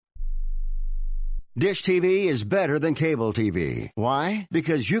Dish TV is better than cable TV. Why?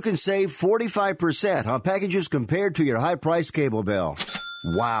 Because you can save 45% on packages compared to your high-priced cable bill.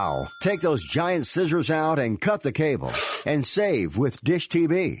 Wow. Take those giant scissors out and cut the cable and save with Dish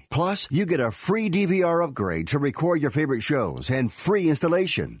TV. Plus, you get a free DVR upgrade to record your favorite shows and free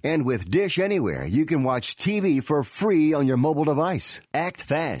installation. And with Dish Anywhere, you can watch TV for free on your mobile device. Act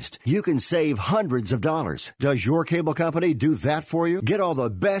fast. You can save hundreds of dollars. Does your cable company do that for you? Get all the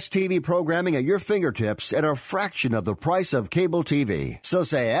best TV programming at your fingertips at a fraction of the price of cable TV. So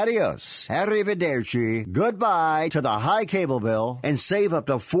say adios, arrivederci, goodbye to the high cable bill and save up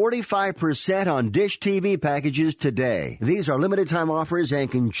to 45% on Dish TV packages today. These are limited time offers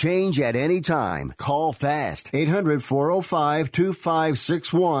and can change at any time. Call fast.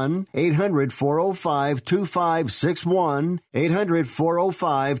 800-405-2561. 800-405-2561.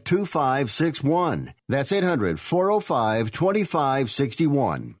 800-405-2561. That's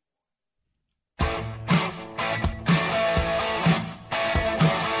 800-405-2561.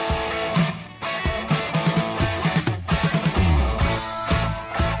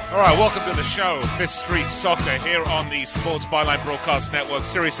 All right, welcome to the show, Fifth Street Soccer, here on the Sports Byline Broadcast Network,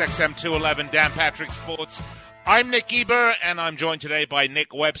 Sirius XM 211, Dan Patrick Sports. I'm Nick Eber, and I'm joined today by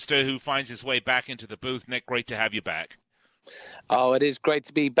Nick Webster, who finds his way back into the booth. Nick, great to have you back. Oh, it is great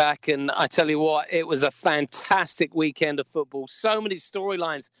to be back, and I tell you what, it was a fantastic weekend of football. So many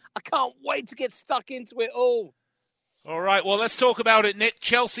storylines. I can't wait to get stuck into it all. All right, well, let's talk about it, Nick.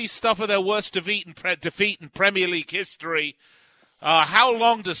 Chelsea suffer their worst defeat in Premier League history. How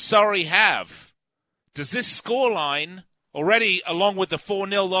long does Surrey have? Does this scoreline, already along with the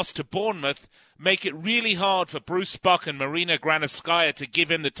 4-0 loss to Bournemouth, make it really hard for Bruce Buck and Marina Granovskaya to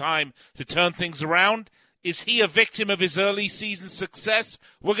give him the time to turn things around? Is he a victim of his early season success?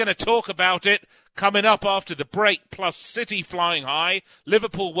 We're going to talk about it coming up after the break, plus City flying high.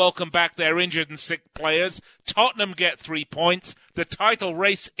 Liverpool welcome back their injured and sick players. Tottenham get 3 points. The title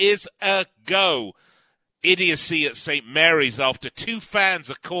race is a go. Idiocy at St. Mary's after two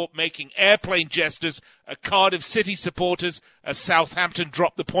fans are caught making airplane gestures at Cardiff City supporters as Southampton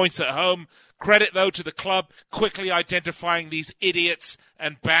dropped the points at home. Credit, though, to the club quickly identifying these idiots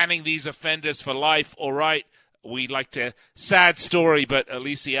and banning these offenders for life. All right, we like to... Sad story, but at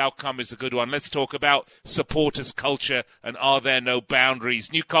least the outcome is a good one. Let's talk about supporters' culture and are there no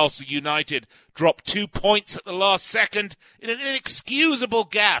boundaries. Newcastle United dropped 2 points at the last second in an inexcusable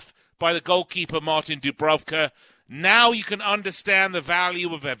gaffe by the goalkeeper Martin Dubravka. Now you can understand the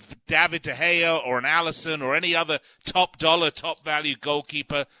value of a David De Gea or an Alisson or any other top value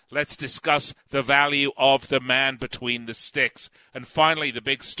goalkeeper. Let's discuss the value of the man between the sticks. And finally, the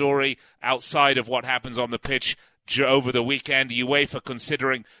big story outside of what happens on the pitch over the weekend, UEFA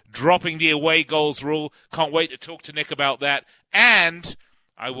considering dropping the away goals rule. Can't wait to talk to Nick about that. And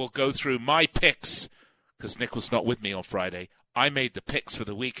I will go through my picks because Nick was not with me on Friday. I made the picks for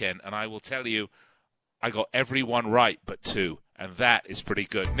the weekend, and I will tell you, I got every one right but two, and that is pretty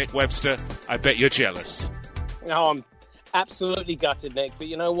good. Nick Webster, I bet you're jealous. No, I'm absolutely gutted, Nick, but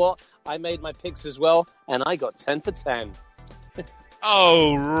you know what? I made my picks as well, and I got 10 for 10.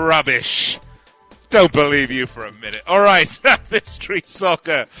 Oh, rubbish. Don't believe you for a minute. All right, Fifth Street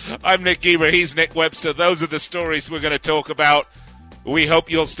Soccer. I'm Nick Eber, he's Nick Webster. Those are the stories we're going to talk about. We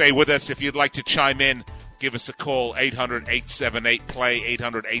hope you'll stay with us. If you'd like to chime in, give us a call, 800-878-PLAY,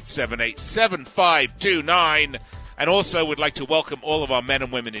 800-878-7529. And also, we'd like to welcome all of our men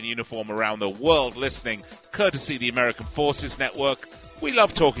and women in uniform around the world listening, courtesy the American Forces Network. We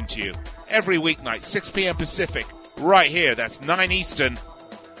love talking to you every weeknight, 6 p.m. Pacific, right here. That's 9 Eastern.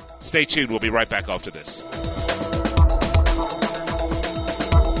 Stay tuned. We'll be right back after this.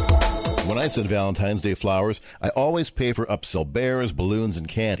 When I send Valentine's Day flowers, I always pay for upsell bears, balloons, and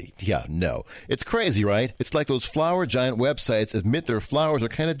candy. Yeah, no. It's crazy, right? It's like those flower giant websites admit their flowers are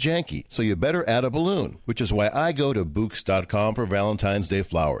kind of janky, so you better add a balloon, which is why I go to Books.com for Valentine's Day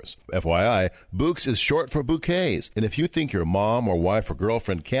flowers. FYI, Books is short for bouquets, and if you think your mom or wife or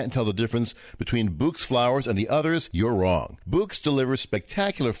girlfriend can't tell the difference between Books flowers and the others, you're wrong. Books delivers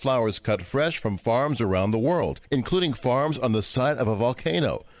spectacular flowers cut fresh from farms around the world, including farms on the side of a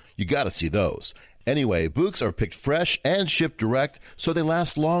volcano. You got to see those. Anyway, Books are picked fresh and shipped direct, so they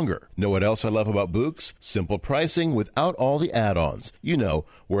last longer. Know what else I love about Books? Simple pricing without all the add-ons. You know,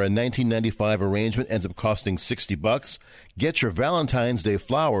 where a $19.95 arrangement ends up costing $60. Get your Valentine's Day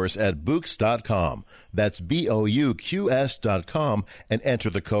flowers at Books.com. That's BOUQS.com and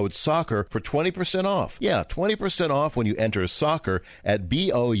enter the code SOCCER for 20% off. Yeah, 20% off when you enter SOCCER at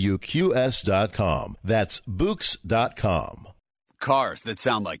BOUQS.com. That's Books.com. Cars that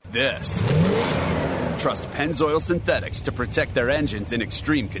sound like this. trust Pennzoil Synthetics to protect their engines in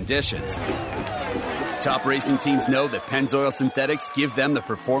extreme conditions. Top racing teams know that Pennzoil Synthetics give them the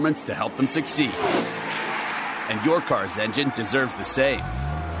performance to help them succeed. And your car's engine deserves the same.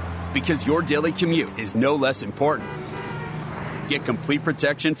 Because your daily commute is no less important. Get complete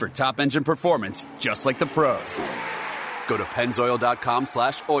protection for top engine performance just like the pros. Go to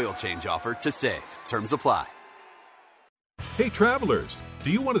Pennzoil.com/oil change offer to save. Terms apply. Hey travelers,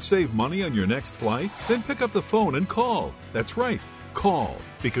 do you want to save money on your next flight? Then pick up the phone and call. That's right, call.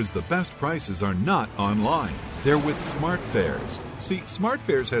 Because the best prices are not online. They're with SmartFares. See,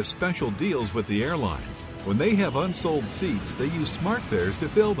 SmartFares has special deals with the airlines. When they have unsold seats, they use SmartFares to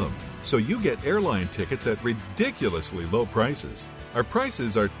fill them. So you get airline tickets at ridiculously low prices. Our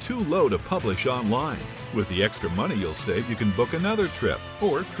prices are too low to publish online. With the extra money you'll save, you can book another trip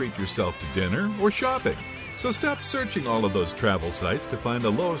or treat yourself to dinner or shopping. So stop searching all of those travel sites to find the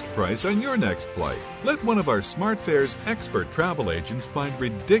lowest price on your next flight. Let one of our SmartFares expert travel agents find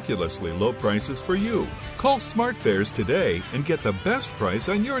ridiculously low prices for you. Call SmartFares today and get the best price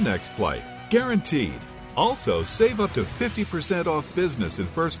on your next flight. Guaranteed. Also, save up to 50% off business and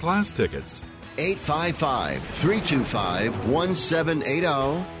first-class tickets.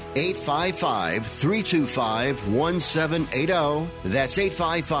 855-325-1780. 855-325-1780. That's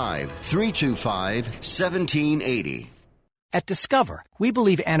 855-325-1780. At Discover, we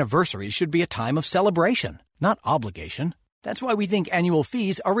believe anniversaries should be a time of celebration, not obligation. That's why we think annual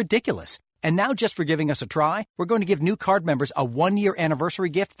fees are ridiculous. And now, just for giving us a try, we're going to give new card members a one-year anniversary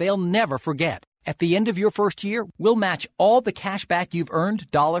gift they'll never forget. At the end of your first year, we'll match all the cash back you've earned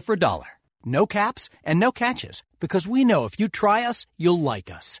dollar for dollar. No caps and no catches, because we know if you try us, you'll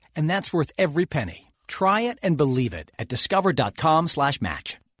like us. And that's worth every penny. Try it and believe it at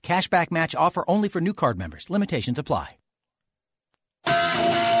discover.com/match. Cashback match offer only for new card members. Limitations apply.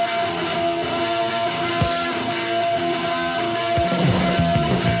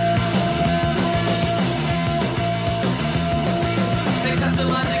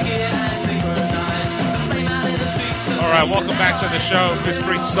 All right, welcome back to the show, Fifth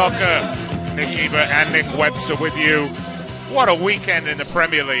Street Soccer. Nick Ebert and Nick Webster with you. What a weekend in the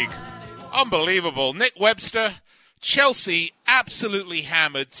Premier League. Unbelievable. Nick Webster, Chelsea absolutely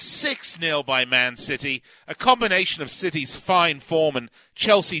hammered 6-0 by Man City. A combination of City's fine form and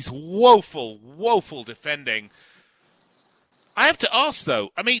Chelsea's woeful defending. I have to ask,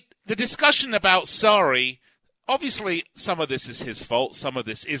 though, I mean, the discussion about Sarri, obviously some of this is his fault, some of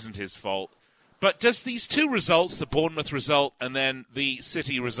this isn't his fault. But does these two results, the Bournemouth result and then the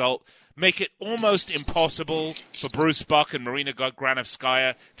City result, make it almost impossible for Bruce Buck and Marina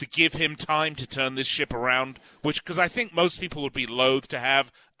Granovskaya to give him time to turn this ship around? Because I think most people would be loath to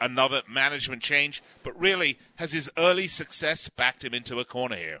have another management change. But really, has his early success backed him into a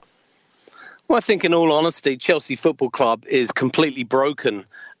corner here? Well, I think in all honesty, Chelsea Football Club is completely broken.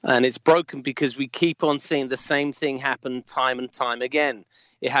 And it's broken because we keep on seeing the same thing happen time and time again.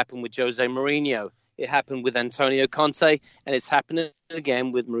 It happened with Jose Mourinho. It happened with Antonio Conte. And it's happening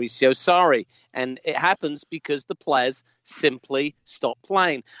again with Mauricio Sarri. And it happens because the players simply stop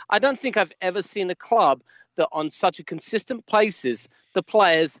playing. I don't think I've ever seen a club that on such a consistent basis, the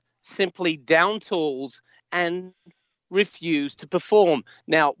players simply down tools and refuse to perform.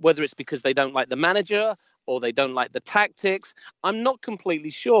 Now, whether it's because they don't like the manager or they don't like the tactics, I'm not completely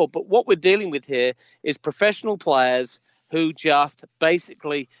sure. But what we're dealing with here is professional players who just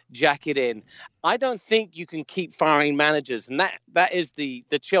basically jack it in. I don't think you can keep firing managers, and that is the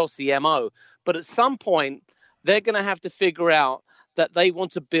Chelsea MO. But at some point, they're going to have to figure out that they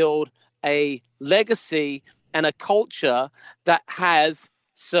want to build a legacy and a culture that has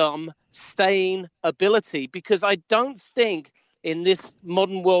some staying ability, because I don't think in this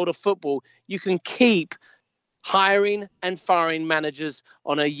modern world of football, you can keep hiring and firing managers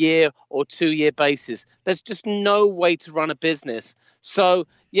on a year or 2 year basis. There's just no way to run a business. So,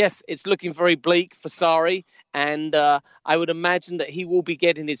 yes, it's looking very bleak for Sarri, and I would imagine that he will be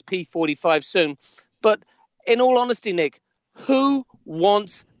getting his P45 soon. But in all honesty, Nick, who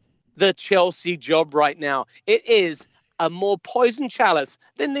wants the Chelsea job right now? It is a more poison chalice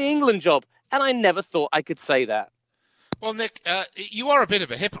than the England job, and I never thought I could say that. Well, Nick, you are a bit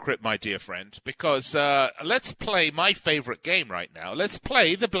of a hypocrite, my dear friend, because let's play my favourite game right now. Let's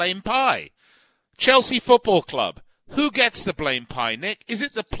play the blame pie. Chelsea Football Club. Who gets the blame pie, Nick? Is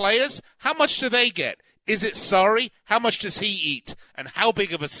it the players? How much do they get? Is it Sarri? How much does he eat? And how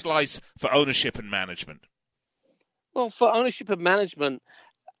big of a slice for ownership and management? Well, for ownership and management,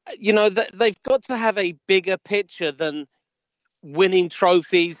 you know, they've got to have a bigger picture than winning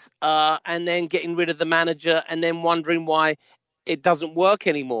trophies and then getting rid of the manager and then wondering why it doesn't work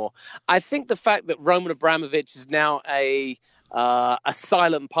anymore. I think the fact that Roman Abramovich is now a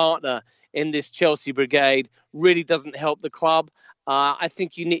silent partner in this Chelsea brigade really doesn't help the club. I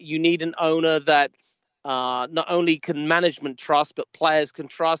think you need an owner that not only can management trust, but players can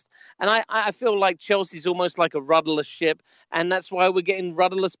trust. And I feel like Chelsea's almost like a rudderless ship, and that's why we're getting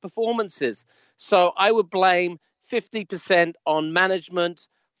rudderless performances. So I would blame 50% on management,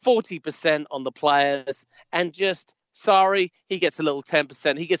 40% on the players, and just, sorry, he gets a little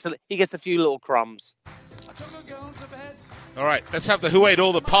 10%. He gets a few little crumbs. All right, let's have the Who Ate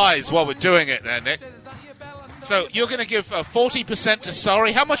All the Pies while we're doing it there, Nick. So you're going to give 40% to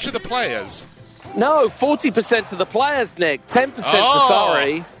Sorry. How much to the players? No, 40% to the players, Nick. 10% to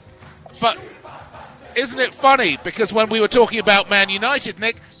Sorry. But isn't it funny? Because when we were talking about Man United,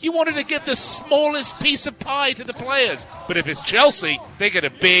 Nick, you wanted to give the smallest piece of pie to the players. But if it's Chelsea, they get a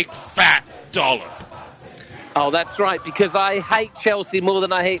big, fat dollop. Oh, that's right, because I hate Chelsea more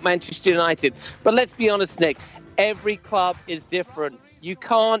than I hate Manchester United. But let's be honest, Nick, every club is different. You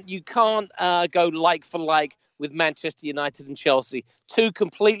can't go like for like with Manchester United and Chelsea. Two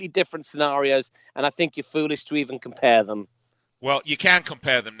completely different scenarios, and I think you're foolish to even compare them. Well, you can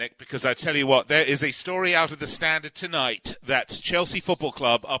compare them, Nick, because I tell you what, there is a story out of the Standard tonight that Chelsea Football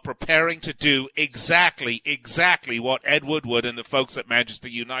Club are preparing to do exactly what Ed Woodward and the folks at Manchester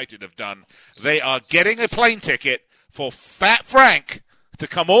United have done. They are getting a plane ticket for Fat Frank to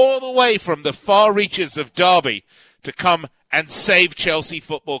come all the way from the far reaches of Derby to come and save Chelsea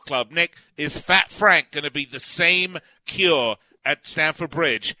Football Club. Nick, is Fat Frank going to be the same cure at Stamford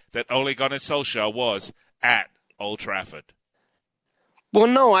Bridge that Ole Gunnar Solskjaer was at Old Trafford? Well,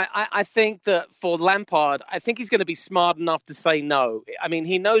 no, I think that for Lampard, I think he's going to be smart enough to say no. I mean,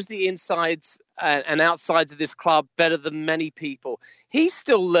 he knows the insides and outsides of this club better than many people. He's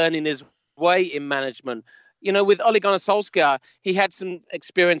still learning his way in management. You know, with Ole Gunnar Solskjaer, he had some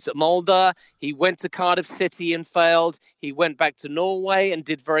experience at Molde. He went to Cardiff City and failed. He went back to Norway and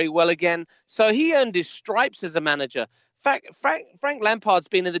did very well again. So he earned his stripes as a manager. Frank Lampard's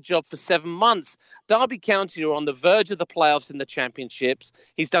been in the job for 7 months. Derby County are on the verge of the playoffs in the championships.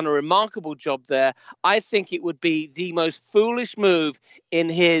 He's done a remarkable job there. I think it would be the most foolish move in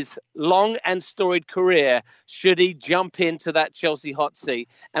his long and storied career should he jump into that Chelsea hot seat.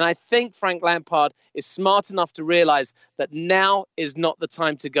 And I think Frank Lampard is smart enough to realize that now is not the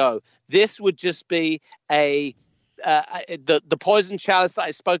time to go. This would just be the poison chalice that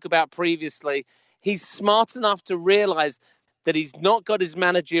I spoke about previously. He's smart enough to realize that he's not got his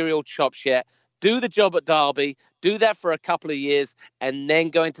managerial chops yet. Do the job at Derby, do that for a couple of years, and then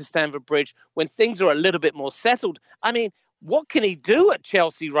go into Stamford Bridge when things are a little bit more settled. I mean, what can he do at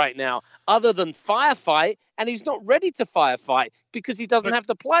Chelsea right now other than firefight? And he's not ready to firefight because he doesn't have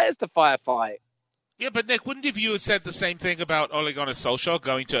the players to firefight. Yeah, but Nick, wouldn't you have said the same thing about Ole Gunnar Solskjaer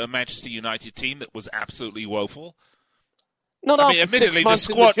going to a Manchester United team that was absolutely woeful? Not after 6 months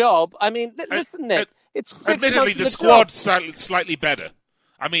in the job. I mean, listen, Nick, it's 6 months admittedly, in the the squad's job. slightly better.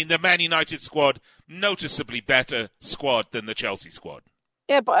 I mean, the Man United squad, noticeably better squad than the Chelsea squad.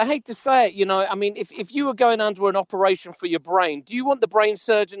 Yeah, but I hate to say it, you know, I mean, if you were going under an operation for your brain, do you want the brain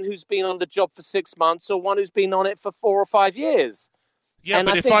surgeon who's been on the job for 6 months or one who's been on it for 4 or 5 years? Yeah, and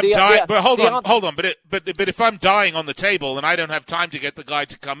but if I'm dying, but hold on. But if I'm dying on the table and I don't have time to get the guy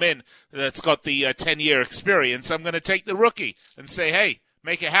to come in that's got the 10-year experience, I'm going to take the rookie and say, hey,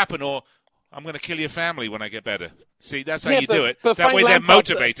 make it happen, or I'm going to kill your family when I get better. See, that's how you do it. That Frank way Lampard, they're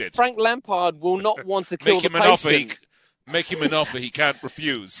motivated. Frank Lampard will not want to kill make him the an patient. Make him an offer he can't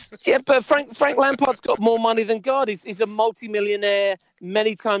refuse. Yeah, but Frank Lampard's got more money than God. He's a multimillionaire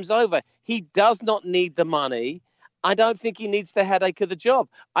many times over. He does not need the money. I don't think he needs the headache of the job.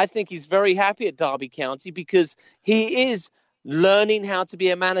 I think he's very happy at Derby County because he is learning how to be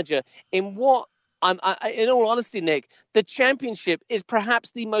a manager. In all honesty, Nick, the Championship is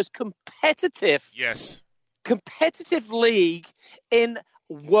perhaps the most competitive league in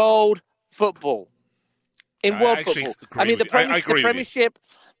world football. I mean, the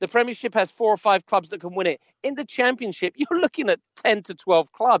Premiership has 4 or 5 clubs that can win it. In the Championship, you're looking at 10 to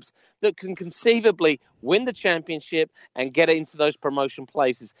 12 clubs that can conceivably win the Championship and get into those promotion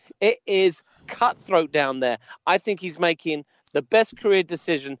places. It is cutthroat down there. I think he's making the best career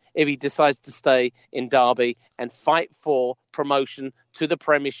decision if he decides to stay in Derby and fight for promotion to the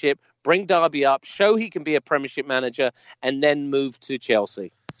Premiership, bring Derby up, show he can be a Premiership manager, and then move to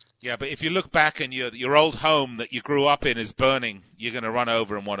Chelsea. Yeah, but if you look back and your old home that you grew up in is burning, you're going to run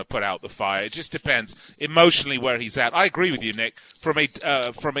over and want to put out the fire. It just depends emotionally where he's at. I agree with you, Nick. From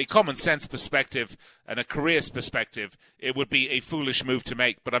a common sense perspective and a careers perspective, it would be a foolish move to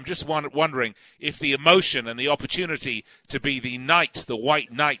make. But I'm just wondering if the emotion and the opportunity to be the knight, the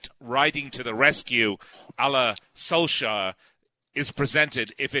white knight, riding to the rescue, a la Solskjaer, is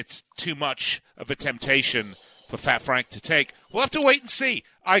presented, if it's too much of a temptation for Fat Frank to take. We'll have to wait and see.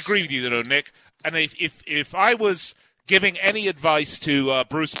 I agree with you, though, Nick. And if I was giving any advice to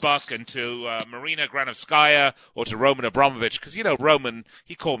Bruce Buck and to Marina Granovskaya or to Roman Abramovich, because, Roman,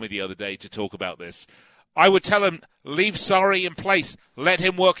 he called me the other day to talk about this, I would tell him, leave Sarri in place. Let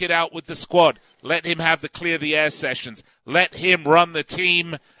him work it out with the squad. Let him have the clear the air sessions. Let him run the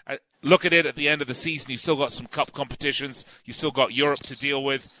team. Look at it at the end of the season. You've still got some cup competitions. You've still got Europe to deal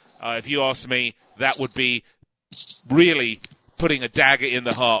with. If you ask me, that would be really putting a dagger in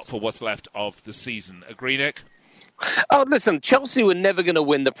the heart for what's left of the season. Agree, Nick? Oh, listen, Chelsea were never going to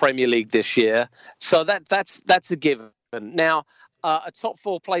win the Premier League this year, so that's a given. Now, a top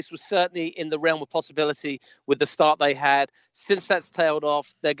four place was certainly in the realm of possibility with the start they had. Since that's tailed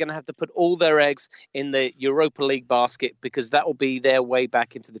off, they're going to have to put all their eggs in the Europa League basket because that will be their way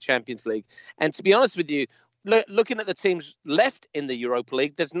back into the Champions League. And to be honest with you, looking at the teams left in the Europa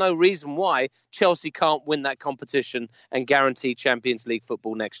League, there's no reason why Chelsea can't win that competition and guarantee Champions League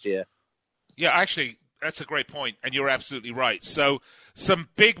football next year. Yeah, actually, that's a great point, and you're absolutely right. So some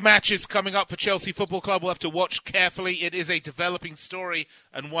big matches coming up for Chelsea Football Club. We'll have to watch carefully. It is a developing story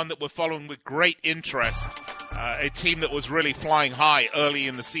and one that we're following with great interest. A team that was really flying high early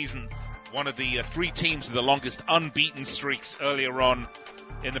in the season. One of the three teams with the longest unbeaten streaks earlier on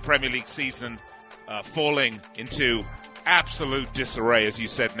in the Premier League season. Falling into absolute disarray, as you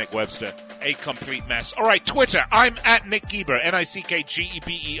said, Nick Webster. A complete mess. All right, Twitter. I'm at Nick Geber,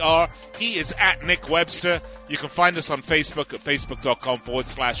 Nickgeber. He is at Nick Webster. You can find us on Facebook at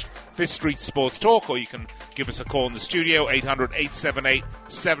facebook.com/Fifth Street Sports Talk, or you can give us a call in the studio,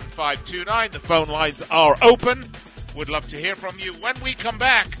 800-878-7529. The phone lines are open. Would love to hear from you. When we come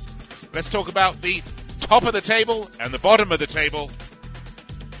back, let's talk about the top of the table and the bottom of the table.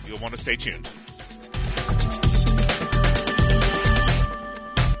 You'll want to stay tuned.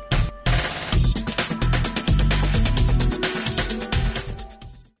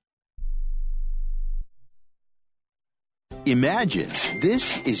 Imagine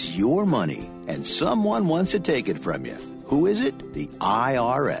this is your money and someone wants to take it from you. Who is it? The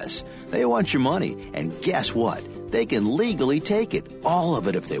IRS. They want your money, and guess what? They can legally take it, all of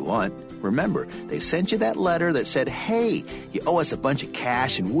it if they want. Remember, they sent you that letter that said, hey, you owe us a bunch of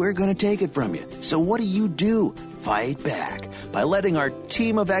cash and we're going to take it from you. So what do? Fight back by letting our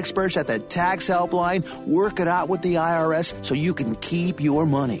team of experts at the Tax Helpline work it out with the IRS so you can keep your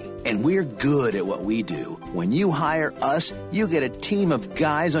money. And we're good at what we do. When you hire us, you get a team of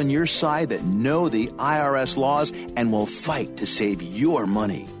guys on your side that know the IRS laws and will fight to save your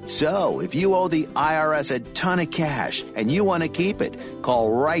money. So, if you owe the IRS a ton of cash and you want to keep it, call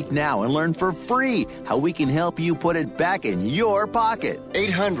right now and learn for free how we can help you put it back in your pocket.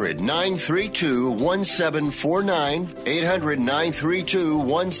 800-932-1749.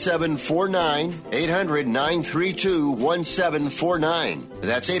 800-932-1749. 800-932-1749.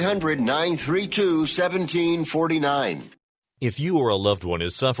 That's 800-932-1749. If you or a loved one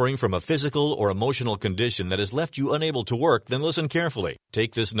is suffering from a physical or emotional condition that has left you unable to work, then listen carefully.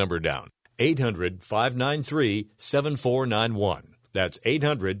 Take this number down. 800-593-7491. That's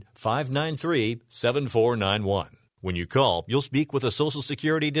 800-593-7491. When you call, you'll speak with a Social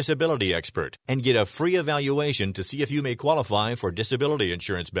Security disability expert and get a free evaluation to see if you may qualify for disability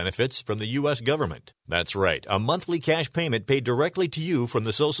insurance benefits from the U.S. government. That's right, a monthly cash payment paid directly to you from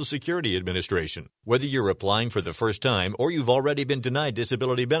the Social Security Administration. Whether you're applying for the first time or you've already been denied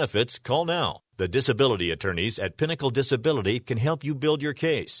disability benefits, call now. The disability attorneys at Pinnacle Disability can help you build your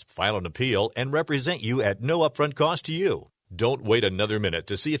case, file an appeal, and represent you at no upfront cost to you. Don't wait another minute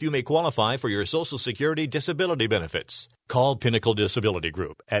to see if you may qualify for your Social Security disability benefits. Call Pinnacle Disability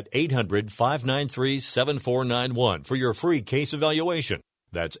Group at 800-593-7491 for your free case evaluation.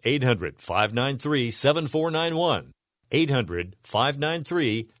 That's 800-593-7491.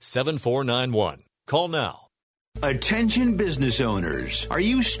 800-593-7491. Call now. Attention business owners. Are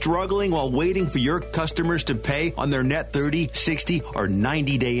you struggling while waiting for your customers to pay on their net 30, 60, or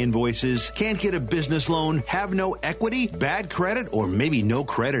 90-day invoices? Can't get a business loan? Have no equity? Bad credit? Or maybe no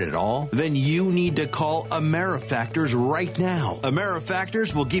credit at all? Then you need to call AmeriFactors right now.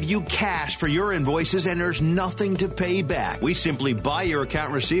 AmeriFactors will give you cash for your invoices and there's nothing to pay back. We simply buy your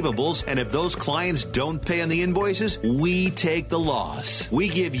account receivables, and if those clients don't pay on the invoices, we take the loss. We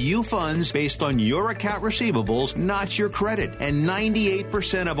give you funds based on your account receivables, not your credit. And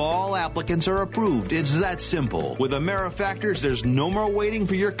 98% of all applicants are approved. It's that simple. With AmeriFactors, there's no more waiting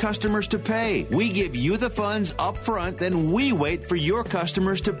for your customers to pay. We give you the funds up front, then we wait for your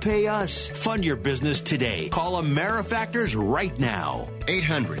customers to pay us. Fund your business today. Call AmeriFactors right now.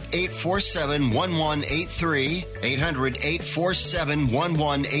 800-847-1183.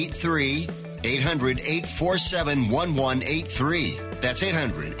 800-847-1183. 800-847-1183. That's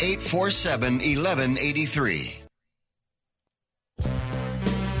 800-847-1183.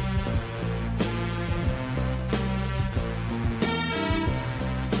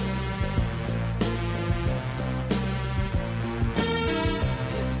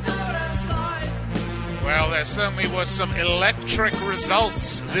 Well, there certainly was some electric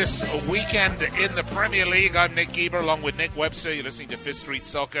results this weekend in the Premier League. I'm Nick Geber along with Nick Webster. You're listening to Fifth Street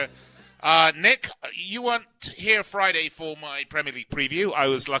Soccer. Nick, you weren't here Friday for my Premier League preview. I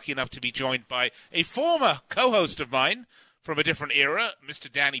was lucky enough to be joined by a former co-host of mine from a different era, Mr.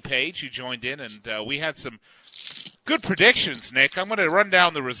 Danny Page, who joined in, and we had some good predictions, Nick. I'm going to run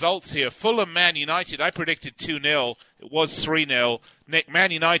down the results here. Fulham, Man United, I predicted 2-0. It was 3-0. Nick,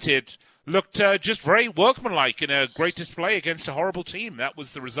 Man United looked just very workmanlike in a great display against a horrible team. That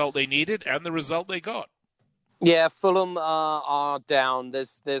was the result they needed and the result they got. Yeah, Fulham are down.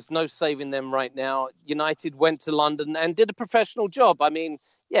 There's no saving them right now. United went to London and did a professional job. I mean,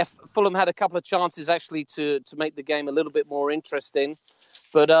 yeah, Fulham had a couple of chances actually to make the game a little bit more interesting.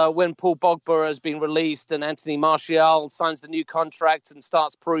 But when Paul Pogba has been released and Anthony Martial signs the new contract and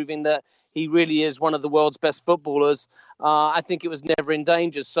starts proving that he really is one of the world's best footballers, I think it was never in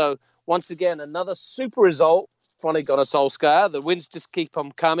danger. So once again, another super result for Ole Gunnar Solskjaer. The wins just keep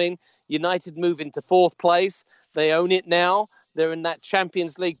on coming. United move into fourth place. They own it now. They're in that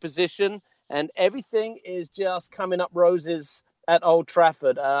Champions League position, and everything is just coming up roses at Old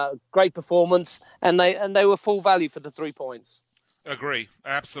Trafford. Great performance, and they were full value for the 3 points. Agree,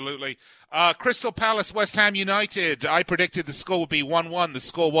 absolutely. Crystal Palace, West Ham United. I predicted the score would be 1-1. The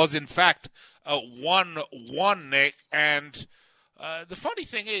score was, in fact, 1-1, Nick. And the funny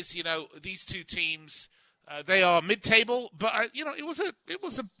thing is, these two teams, they are mid-table, but it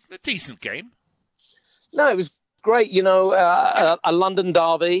was a decent game. No, it was great. A London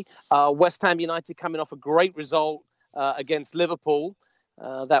derby. West Ham United coming off a great result against Liverpool.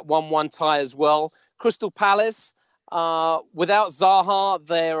 That 1-1 tie as well. Crystal Palace, without Zaha,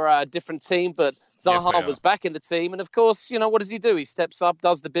 they're a different team, but Zaha was back in the team. And of course, what does he do? He steps up,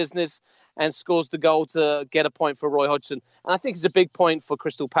 does the business, and scores the goal to get a point for Roy Hodgson. And I think it's a big point for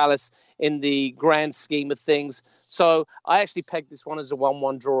Crystal Palace in the grand scheme of things. So I actually pegged this one as a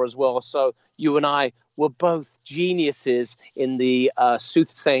 1-1 draw as well. So you and I were both geniuses in the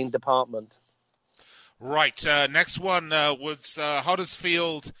soothsaying department. Right. Next one was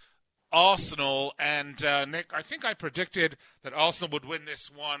Huddersfield, Arsenal. And Nick, I think I predicted that Arsenal would win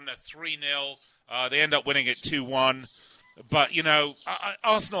this one 3-0. They end up winning it 2-1. But,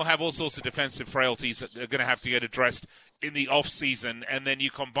 Arsenal have all sorts of defensive frailties that are going to have to get addressed in the off-season. And then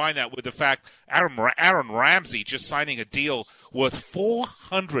you combine that with the fact Aaron Ramsey just signing a deal worth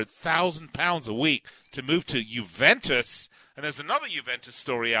 £400,000 a week to move to Juventus. And there's another Juventus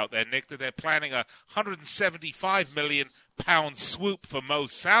story out there, Nick, that they're planning a £175 million swoop for Mo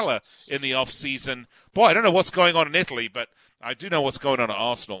Salah in the off-season. Boy, I don't know what's going on in Italy, but I do know what's going on at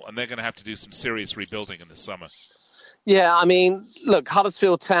Arsenal, and they're going to have to do some serious rebuilding in the summer. Yeah, I mean, look,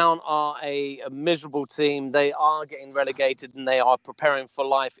 Huddersfield Town are a miserable team. They are getting relegated and they are preparing for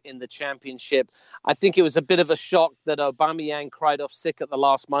life in the Championship. I think it was a bit of a shock that Aubameyang cried off sick at the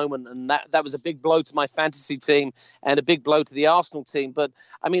last moment, and that was a big blow to my fantasy team and a big blow to the Arsenal team. But,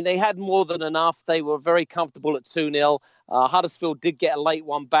 I mean, they had more than enough. They were very comfortable at 2-0. Huddersfield did get a late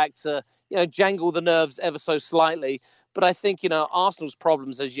one back to, jangle the nerves ever so slightly. But I think, Arsenal's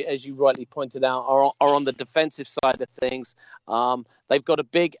problems, as you rightly pointed out, are on the defensive side of things. They've got a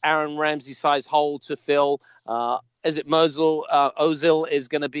big Aaron Ramsey-sized hole to fill. Ozil is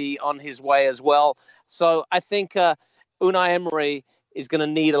going to be on his way as well. So I think Unai Emery is going to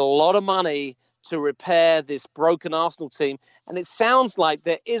need a lot of money to repair this broken Arsenal team. And it sounds like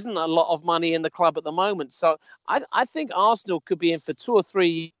there isn't a lot of money in the club at the moment. So I think Arsenal could be in for 2 or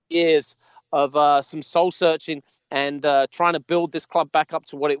 3 years of some soul searching and trying to build this club back up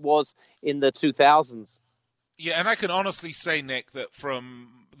to what it was in the 2000s. Yeah, and I can honestly say, Nick, that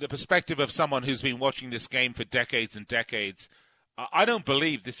from the perspective of someone who's been watching this game for decades and decades, I don't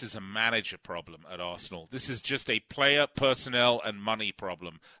believe this is a manager problem at Arsenal. This is just a player, personnel, and money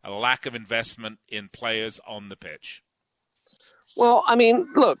problem, a lack of investment in players on the pitch. Well, I mean,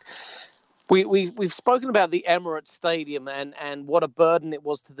 look, we've spoken about the Emirates Stadium and what a burden it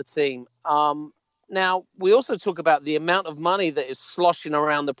was to the team. Now, we also talk about the amount of money that is sloshing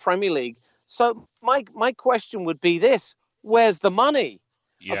around the Premier League. So my question would be this: where's the money?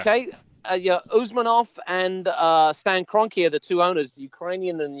 Yeah. Okay, Usmanov and Stan Kroenke are the two owners, the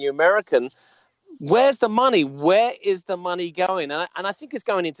Ukrainian and the American. Where's the money? Where is the money going? And I think it's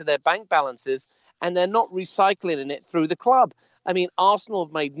going into their bank balances, and they're not recycling it through the club. I mean, Arsenal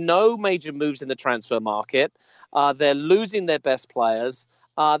have made no major moves in the transfer market. They're losing their best players.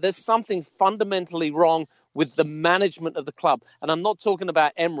 There's something fundamentally wrong with the management of the club. And I'm not talking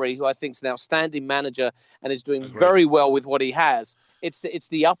about Emery, who I think is an outstanding manager and is doing very well with what he has. It's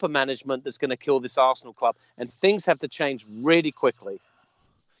the upper management that's going to kill this Arsenal club. And things have to change really quickly.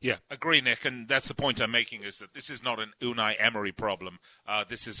 Yeah, agree, Nick, and that's the point I'm making, is that this is not an Unai Emery problem.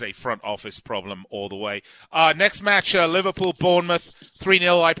 This is a front office problem all the way. Next match, Liverpool-Bournemouth,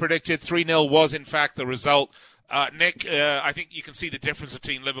 3-0 I predicted. 3-0 was, in fact, the result. Nick, I think you can see the difference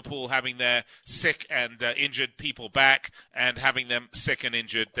between Liverpool having their sick and injured people back and having them sick and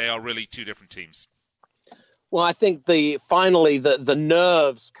injured. They are really two different teams. Well, I think finally the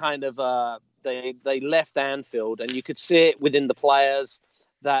nerves kind of they left Anfield, and you could see it within the players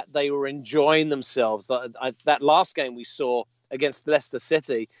that they were enjoying themselves. That last game we saw against Leicester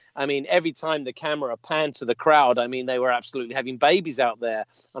City, I mean, every time the camera panned to the crowd, I mean, they were absolutely having babies out there.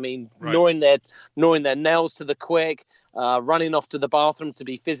 I mean, gnawing their nails to the quick, running off to the bathroom to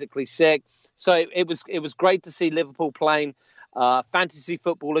be physically sick. So it was great to see Liverpool playing fantasy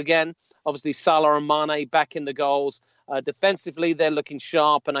football again. Obviously, Salah and Mane back in the goals. Defensively, they're looking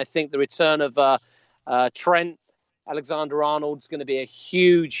sharp, and I think the return of Trent Alexander-Arnold is going to be a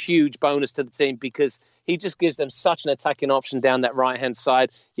huge, huge bonus to the team, because he just gives them such an attacking option down that right-hand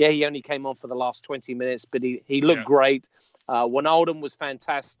side. Yeah, he only came on for the last 20 minutes, but he looked great. Wijnaldum was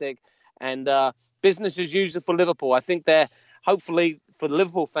fantastic. And business as usual for Liverpool. I think hopefully, for the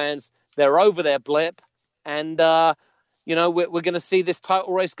Liverpool fans, they're over their blip. And, we're going to see this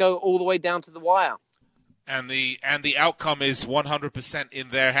title race go all the way down to the wire. And the outcome is 100% in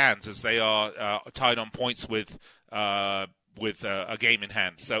their hands, as they are tied on points with a game in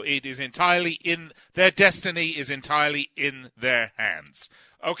hand. So it is entirely their destiny is entirely in their hands.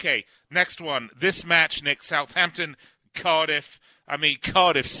 Okay, next one. This match, Nick, Southampton, Cardiff. I mean,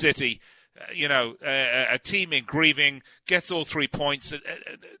 Cardiff City. A team in grieving, gets all 3 points.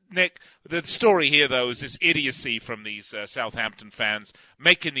 Nick, the story here, though, is this idiocy from these Southampton fans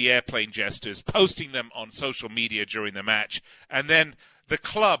making the airplane gestures, posting them on social media during the match, and then the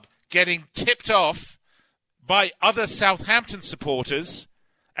club getting tipped off by other Southampton supporters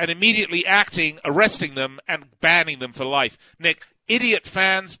and immediately arresting them and banning them for life. Nick, idiot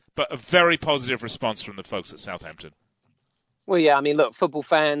fans, but a very positive response from the folks at Southampton. Well, yeah, I mean, look, football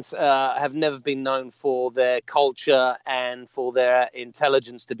fans have never been known for their culture and for their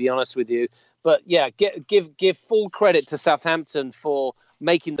intelligence, to be honest with you. But yeah, give full credit to Southampton for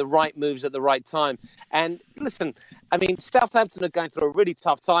making the right moves at the right time. And listen, I mean, Southampton are going through a really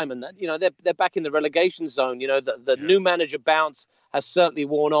tough time, and they're back in the relegation zone. The new manager bounce has certainly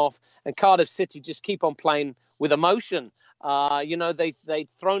worn off, and Cardiff City just keep on playing with emotion. They've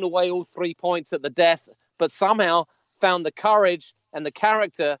thrown away all 3 points at the death, but somehow found the courage and the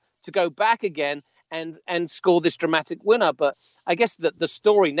character to go back again and score this dramatic winner. But I guess the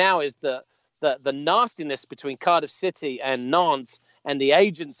story now is the nastiness between Cardiff City and Nantes and the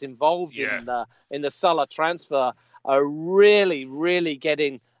agents involved in the Salah transfer are really, really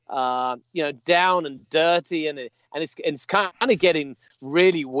getting down and dirty, and it's kind of getting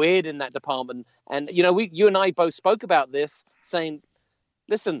really weird in that department. And you and I both spoke about this, saying,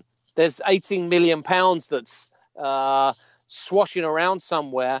 listen, there's £18 million that's swashing around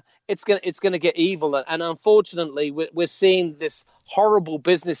somewhere. It's going to get evil, and unfortunately, we're seeing this horrible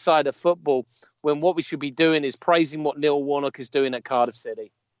business side of football, when what we should be doing is praising what Neil Warnock is doing at Cardiff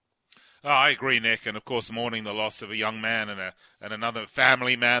City. Oh, I agree, Nick, and of course mourning the loss of a young man and another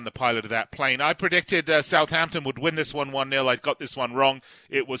family man, the pilot of that plane. I predicted Southampton would win this one 1-0. I got this one wrong.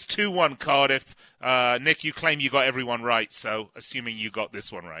 It was 2-1 Cardiff. Nick, you claim you got everyone right, so assuming you got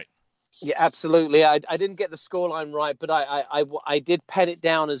this one right. Yeah, absolutely. I didn't get the scoreline right, but I did pen it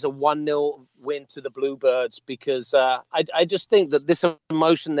down as a 1-0 win to the Bluebirds because I just think that this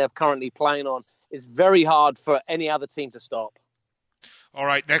emotion they're currently playing on is very hard for any other team to stop. All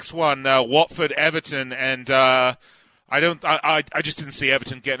right, next one, Watford, Everton, and I just didn't see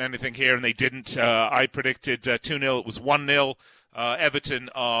Everton getting anything here, and they didn't. I predicted 2-0. It was 1-0. Everton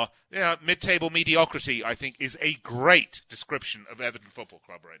are mid-table mediocrity, I think, is a great description of Everton Football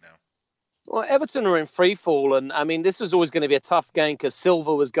Club right now. Well, Everton are in free fall, and I mean, this was always going to be a tough game because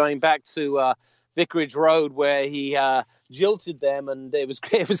Silva was going back to Vicarage Road where he jilted them, and it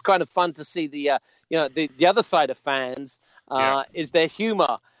was kind of fun to see the other side of fans is their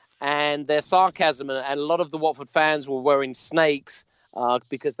humour and their sarcasm, and a lot of the Watford fans were wearing snakes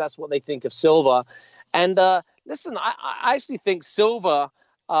because that's what they think of Silva. And listen, I actually think Silva,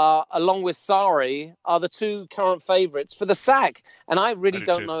 along with Sarri, are the two current favourites for the sack. And I really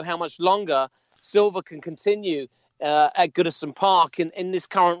don't know how much longer Silva can continue at Goodison Park in this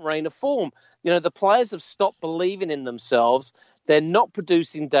current reign of form. You know, the players have stopped believing in themselves. They're not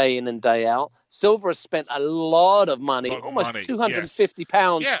producing day in and day out. Silva has spent a lot of money, almost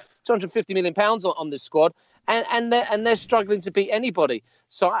 £250, yes. £250 million on this squad. And they're struggling to beat anybody.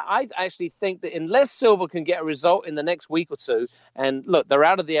 So I actually think that unless Silva can get a result in the next week or two, and look, they're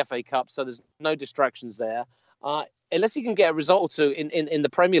out of the FA Cup, so there's no distractions there. Unless he can get a result or two in the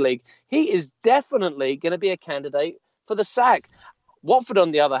Premier League, he is definitely going to be a candidate for the sack. Watford,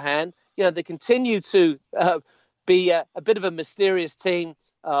 on the other hand, they continue to be a bit of a mysterious team.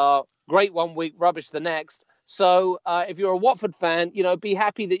 Great one week, rubbish the next. So if you're a Watford fan, be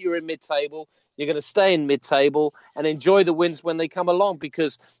happy that you're in mid-table. You're going to stay in mid-table and enjoy the wins when they come along,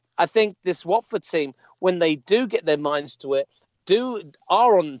 because I think this Watford team, when they do get their minds to it,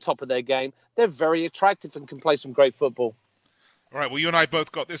 are on top of their game, they're very attractive and can play some great football. All right, well, you and I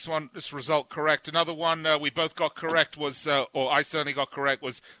both got this result correct. Another one we both got correct was, or I certainly got correct,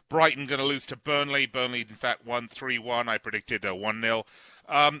 was Brighton going to lose to Burnley. Burnley, in fact, won 3-1. I predicted 1-0.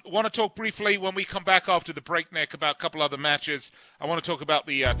 Want to talk briefly when we come back after the break, Nick, about a couple other matches. I want to talk about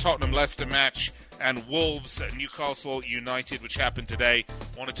the Tottenham-Leicester match and Wolves-Newcastle United, which happened today.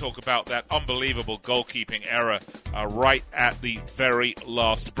 I want to talk about that unbelievable goalkeeping error right at the very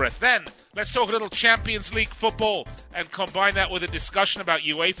last breath. Then, let's talk a little Champions League football and combine that with a discussion about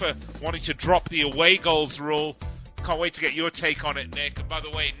UEFA wanting to drop the away goals rule. Can't wait to get your take on it, Nick. And by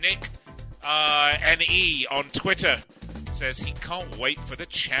the way, Nick NE on Twitter says he can't wait for the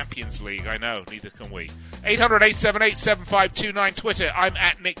Champions League. I know, neither can we. 800-878-7529 Twitter. I'm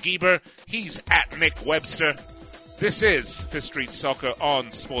at Nick Geber. He's at Nick Webster. This is Fifth Street Soccer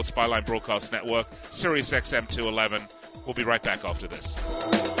on Sports Byline Broadcast Network, Sirius XM 211. We'll be right back after this.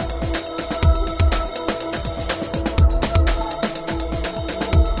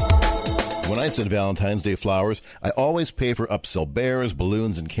 When I send Valentine's Day flowers, I always pay for upsell bears,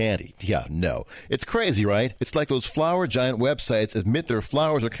 balloons, and candy. Yeah, no. It's crazy, right? It's like those flower giant websites admit their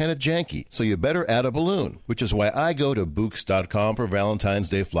flowers are kind of janky, so you better add a balloon, which is why I go to Books.com for Valentine's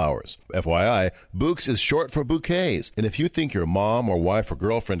Day flowers. FYI, Books is short for bouquets, and if you think your mom or wife or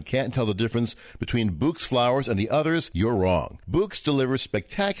girlfriend can't tell the difference between Books flowers and the others, you're wrong. Books delivers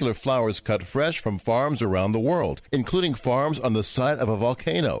spectacular flowers cut fresh from farms around the world, including farms on the side of a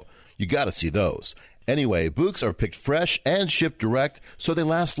volcano. You got to see those. Anyway, Books are picked fresh and shipped direct, so they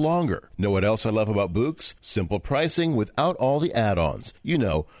last longer. Know what else I love about Books? Simple pricing without all the add-ons. You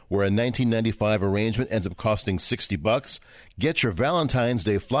know, where a $19.95 arrangement ends up costing $60. Get your Valentine's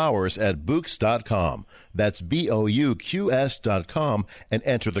Day flowers at Books.com. That's BOUQS.com, and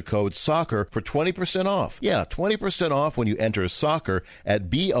enter the code SOCCER for 20% off. Yeah, 20% off when you enter SOCCER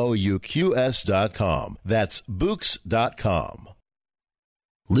at BOUQS.com. That's Books.com.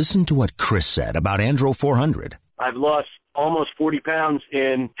 Listen to what Chris said about Andro 400. I've lost almost 40 pounds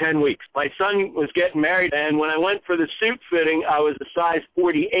in 10 weeks. My son was getting married, and when I went for the suit fitting, I was a size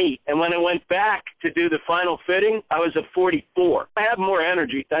 48. And when I went back to do the final fitting, I was a 44. I have more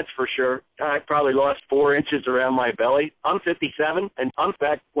energy, that's for sure. I probably lost 4 inches around my belly. I'm 57, and I'm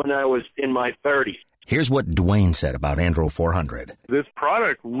back when I was in my 30s. Here's what Dwayne said about Andro 400. This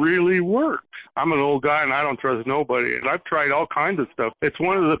product really works. I'm an old guy and I don't trust nobody. And I've tried all kinds of stuff. It's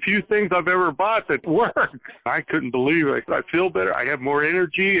one of the few things I've ever bought that works. I couldn't believe it. I feel better. I have more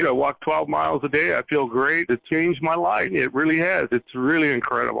energy. I walk 12 miles a day. I feel great. It changed my life. It really has. It's really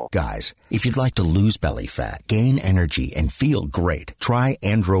incredible. Guys, if you'd like to lose belly fat, gain energy, and feel great, try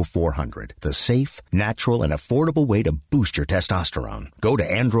Andro 400, the safe, natural, and affordable way to boost your testosterone. Go to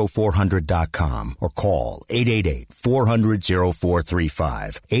andro400.com or call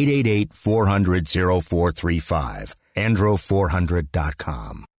 888-400-0435. 888-400-0435.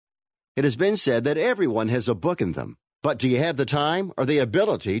 Andro400.com. It has been said that everyone has a book in them. But do you have the time or the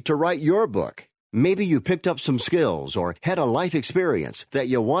ability to write your book? Maybe you picked up some skills or had a life experience that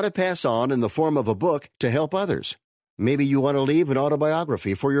you want to pass on in the form of a book to help others. Maybe you want to leave an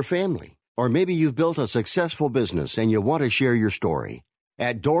autobiography for your family. Or maybe you've built a successful business and you want to share your story.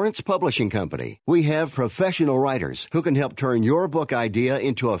 At Dorrance Publishing Company, we have professional writers who can help turn your book idea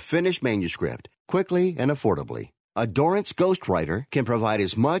into a finished manuscript quickly and affordably. A Dorrance ghostwriter can provide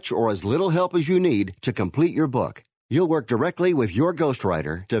as much or as little help as you need to complete your book. You'll work directly with your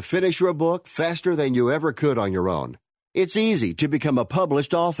ghostwriter to finish your book faster than you ever could on your own. It's easy to become a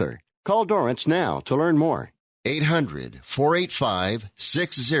published author. Call Dorrance now to learn more.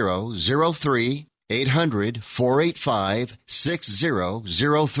 800-485-6003.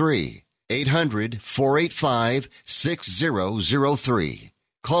 800-485-6003. 800-485-6003.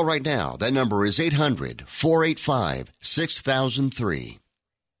 Call right now. That number is 800-485-6003.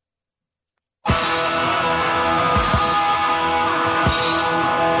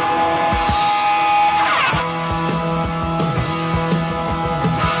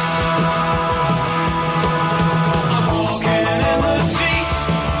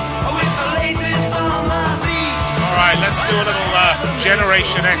 Let's do a little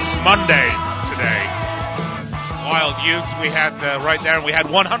Generation X Monday today. Wild Youth we had right there, and we had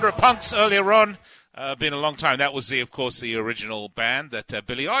 100 Punks earlier on. Been a long time. That was, of course, the original band that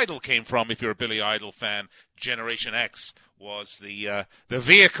Billy Idol came from. If you're a Billy Idol fan, Generation X was the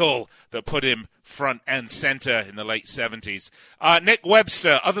vehicle that put him front and center in the late 70s. Nick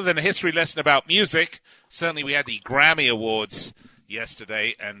Webster, other than a history lesson about music, certainly we had the Grammy Awards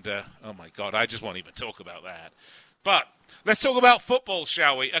yesterday, and oh my God, I just won't even talk about that. But let's talk about football,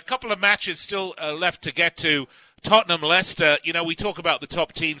 shall we? A couple of matches still left to get to. Tottenham, Leicester. You know, we talk about the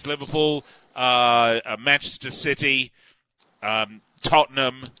top teams, Liverpool, Manchester City,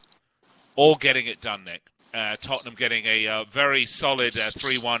 Tottenham, all getting it done, Nick. Tottenham getting a very solid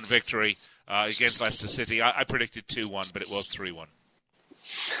 3-1 victory against Leicester City. I predicted 2-1, but it was 3-1.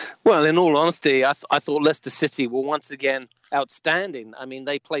 Well, in all honesty, I thought Leicester City were once again outstanding. I mean,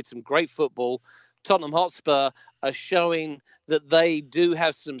 they played some great football. Tottenham Hotspur are showing that they do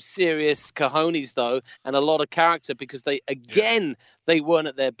have some serious cojones, though, and a lot of character, because they weren't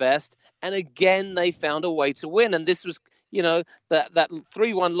at their best, and again they found a way to win. And this was, you know, that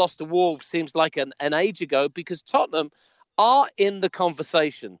 3-1 loss to Wolves seems like an age ago, because Tottenham are in the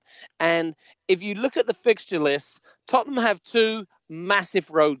conversation. And if you look at the fixture list, Tottenham have two massive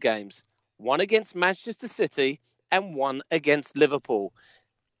road games, one against Manchester City and one against Liverpool.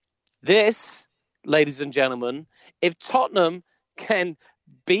 This, ladies and gentlemen, if Tottenham can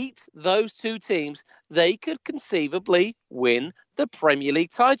beat those two teams, they could conceivably win the Premier League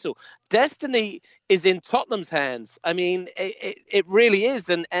title. Destiny is in Tottenham's hands. I mean, it really is.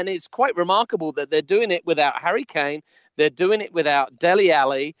 And it's quite remarkable that they're doing it without Harry Kane. They're doing it without Dele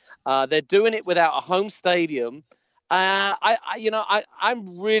Alli. They're doing it without a home stadium. I'm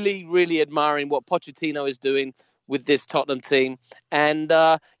really, really admiring what Pochettino is doing with this Tottenham team. And,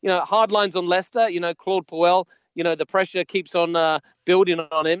 hard lines on Leicester, Claude Puel, the pressure keeps on building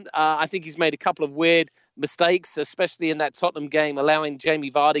on him. I think he's made a couple of weird mistakes, especially in that Tottenham game, allowing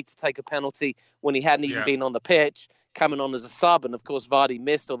Jamie Vardy to take a penalty when he hadn't even been on the pitch, coming on as a sub. And, of course, Vardy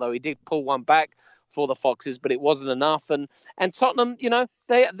missed, although he did pull one back for the Foxes, but it wasn't enough. And Tottenham,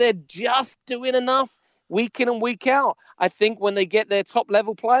 they're just doing enough week in and week out. I think when they get their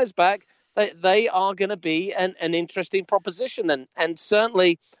top-level players back, they are going to be an interesting proposition, and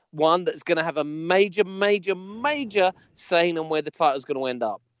certainly one that's going to have a major, major, major saying on where the title's going to end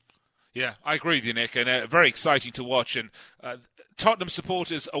up. Yeah, I agree with you, Nick, and very exciting to watch. And Tottenham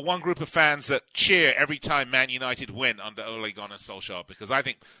supporters are one group of fans that cheer every time Man United win under Ole Gunnar Solskjaer, because I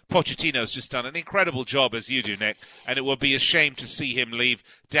think Pochettino's just done an incredible job, as you do, Nick, and it would be a shame to see him leave.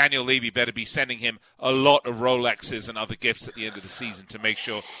 Daniel Levy better be sending him a lot of Rolexes and other gifts at the end of the season to make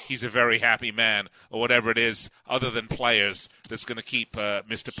sure he's a very happy man, or whatever it is, other than players, that's going to keep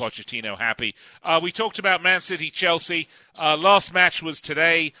Mr. Pochettino happy. We talked about Man City, Chelsea. Last match was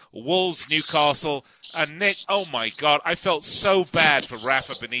today, Wolves, Newcastle. And Nick, oh my God, I felt so bad for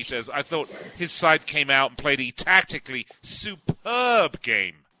Rafa Benitez. I thought his side came out and played a tactically superb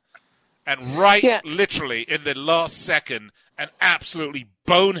game. And literally in the last second, an absolutely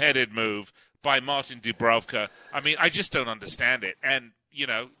boneheaded move by Martin Dubravka. I mean, I just don't understand it. And,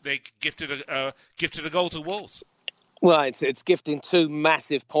 they gifted a goal to Wolves. Well, it's gifting two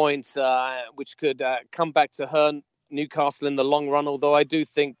massive points, which could come back to Newcastle in the long run, although I do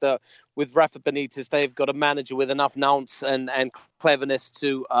think that with Rafa Benitez, they've got a manager with enough nous and cleverness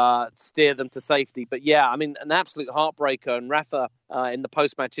to steer them to safety. But yeah, I mean, an absolute heartbreaker. And Rafa, in the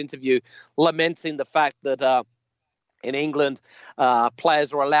post-match interview, lamenting the fact that in England,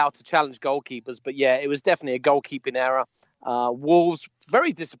 players are allowed to challenge goalkeepers. But yeah, it was definitely a goalkeeping error. Wolves,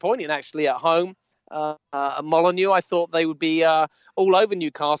 very disappointing actually at home. At Molineux, I thought they would be all over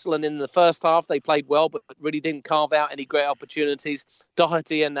Newcastle, and in the first half they played well, but really didn't carve out any great opportunities.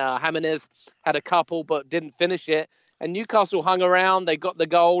 Doherty and Jimenez had a couple, but didn't finish it. And Newcastle hung around. They got the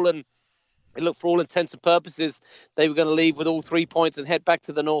goal, and it looked, for all intents and purposes, they were going to leave with all 3 points and head back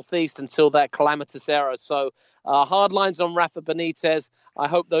to the northeast until that calamitous error. So hard lines on Rafa Benitez. I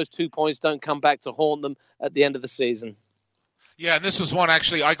hope those 2 points don't come back to haunt them at the end of the season. Yeah, and this was one,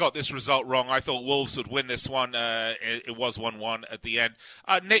 actually, I got this result wrong. I thought Wolves would win this one. It was 1-1 at the end.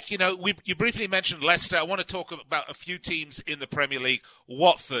 Nick, you briefly mentioned Leicester. I want to talk about a few teams in the Premier League.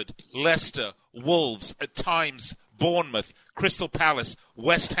 Watford, Leicester, Wolves, at times Bournemouth, Crystal Palace,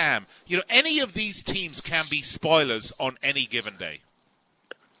 West Ham. Any of these teams can be spoilers on any given day.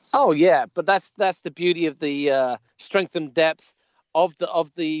 Oh, yeah, but that's the beauty of the strength and depth of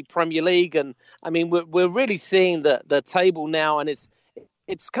the Premier League. And I mean, we're really seeing the table now, and it's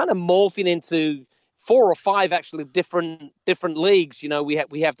kind of morphing into 4 or 5 actually different leagues. We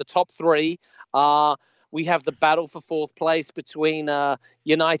have the top 3. We have the battle for 4th place between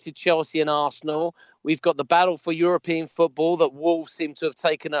United, Chelsea, and Arsenal. We've got the battle for European football that Wolves seem to have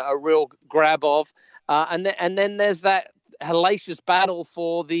taken a real grab of, and then there's that hellacious battle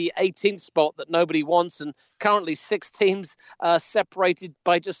for the 18th spot that nobody wants, and currently 6 teams separated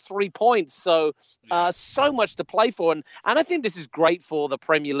by just 3 points. So much to play for, and I think this is great for the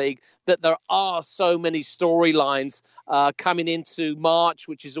Premier League that there are so many storylines coming into March,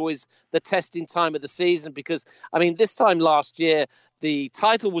 which is always the testing time of the season, because I mean, this time last year the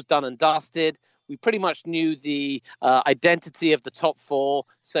title was done and dusted. We pretty much knew the identity of the top 4,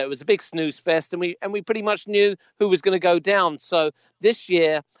 so it was a big snooze fest, and we pretty much knew who was going to go down. So this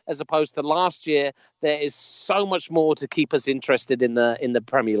year, as opposed to last year, there is so much more to keep us interested in the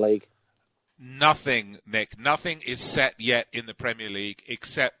Premier League. Nothing, Nick. Nothing is set yet in the Premier League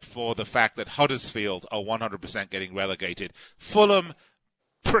except for the fact that Huddersfield are 100% getting relegated. Fulham,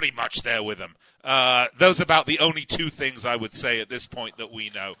 pretty much there with them. Those are about the only 2 things I would say at this point that we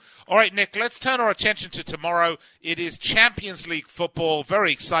know. All right, Nick, let's turn our attention to tomorrow. It is Champions League football.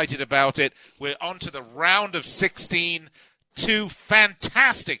 Very excited about it. We're on to the round of 16. 2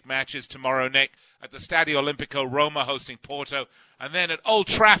 fantastic matches tomorrow, Nick, at the Stadio Olimpico, Roma hosting Porto. And then at Old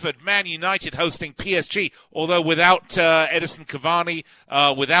Trafford, Man United hosting PSG, although without Edison Cavani,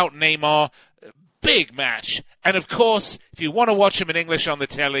 without Neymar. Big match. And, of course, if you want to watch them in English on the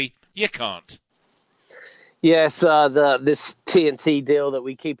telly, you can't. Yes, this TNT deal that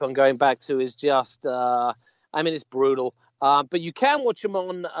we keep on going back to is just, it's brutal. But you can watch them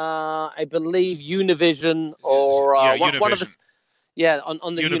on, I believe, Univision or Univision. One of the,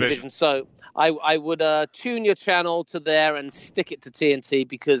 on the Univision. So I would tune your channel to there and stick it to TNT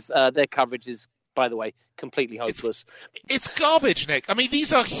because their coverage is, by the way, completely hopeless. It's garbage, Nick. I mean,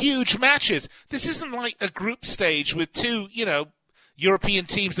 these are huge matches. This isn't like a group stage with 2, European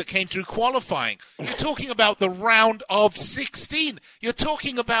teams that came through qualifying. You're talking about the round of 16. You're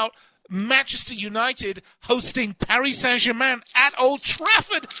talking about Manchester United hosting Paris Saint-Germain at Old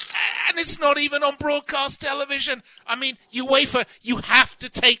Trafford, and it's not even on broadcast television. I mean, UEFA, you have to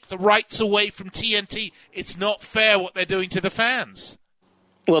take the rights away from TNT. It's not fair what they're doing to the fans.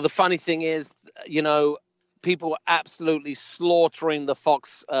 Well, the funny thing is, people were absolutely slaughtering the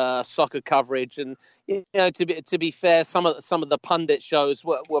Fox soccer coverage, and to be fair, some of the pundit shows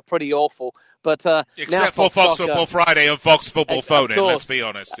were pretty awful. But except for Fox Football Friday and Fox Football Phone In, let's be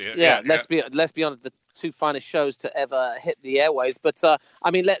honest. Let's be honest. The 2 finest shows to ever hit the airways. But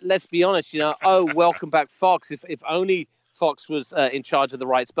let's be honest. Welcome back, Fox. If only Fox was in charge of the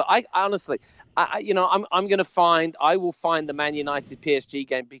rights. But I honestly, I will find the Man United PSG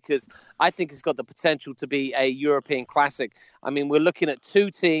game because I think it's got the potential to be a European classic. I mean, we're looking at 2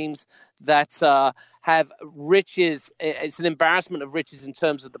 teams that have riches. It's an embarrassment of riches in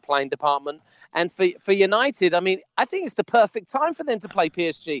terms of the playing department. And for United, I mean, I think it's the perfect time for them to play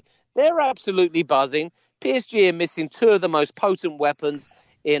PSG. They're absolutely buzzing. PSG are missing 2 of the most potent weapons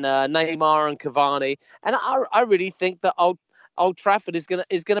in Neymar and Cavani, and I really think that Old Trafford is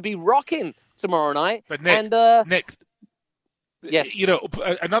gonna be rocking tomorrow night. But Nick, Nick, yes,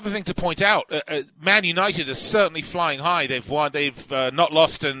 another thing to point out: Man United is certainly flying high. They've won. They've not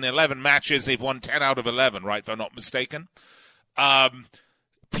lost in 11 matches. They've won 10 out of 11, right? If I'm not mistaken.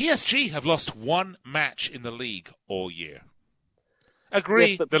 PSG have lost one match in the league all year. Agree,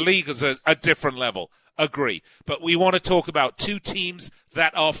 yes, but the league is a different level. Agree. But we want to talk about two teams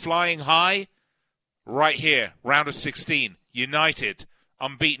that are flying high right here, round of 16. United,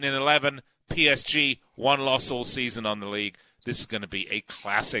 unbeaten in 11. PSG, one loss all season on the league. This is going to be a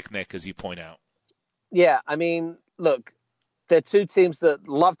classic, Nick, as you point out. Yeah, I mean, look, they're two teams that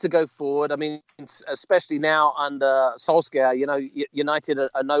love to go forward. I mean, especially now under Solskjaer, you know, United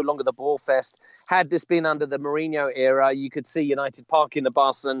are no longer the ball fest. Had this been under the Mourinho era, you could see United parking the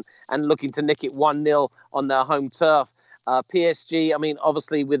bus and looking to nick it 1-0 on their home turf. PSG, I mean,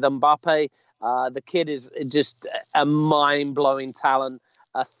 obviously with Mbappe, the kid is just a mind-blowing talent,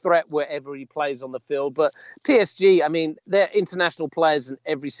 a threat wherever he plays on the field. But PSG, I mean, they're international players in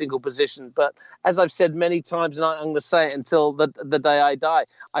every single position. But as I've said many times, and I'm going to say it until the day I die,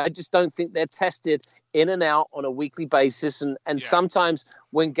 I just don't think they're tested in and out on a weekly basis. And sometimes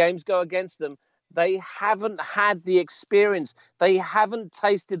when games go against them, they haven't had the experience. They haven't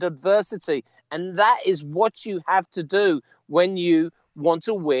tasted adversity. And that is what you have to do when you want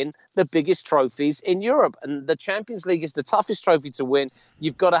to win the biggest trophies in Europe. And the Champions League is the toughest trophy to win.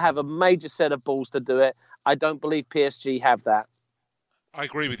 You've got to have a major set of balls to do it. I don't believe PSG have that. I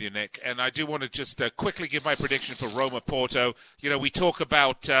agree with you, Nick. And I do want to just quickly give my prediction for Roma-Porto. You know, we talk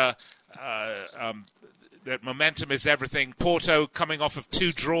about that momentum is everything. Porto coming off of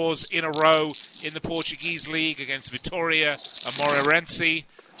 2 draws in a row in the Portuguese league against Vitória and Moreirense.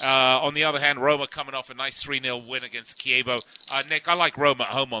 On the other hand, Roma coming off a nice 3-0 win against Chievo. Nick, I like Roma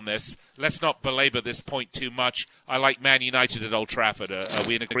at home on this. Let's not belabor this point too much. I like Man United at Old Trafford. Are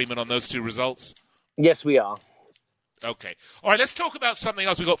we in agreement on those 2 results? Yes, we are. Okay. All right, let's talk about something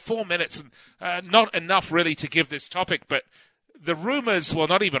else. We've got 4 minutes and not enough really to give this topic, but the rumors, well,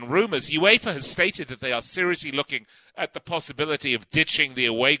 not even rumors, UEFA has stated that they are seriously looking at the possibility of ditching the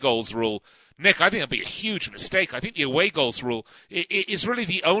away goals rule. Nick, I think it'll be a huge mistake. I think the away goals rule is really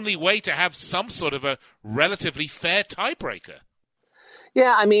the only way to have some sort of a relatively fair tiebreaker.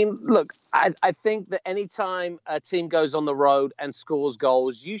 Yeah, I mean, look, I think that any time a team goes on the road and scores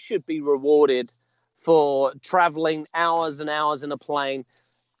goals, you should be rewarded for traveling hours and hours in a plane,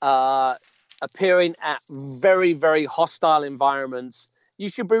 appearing at very, very hostile environments. You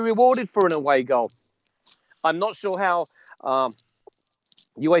should be rewarded for an away goal. I'm not sure how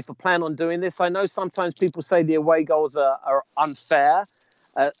UEFA plan on doing this. I know sometimes people say the away goals are unfair,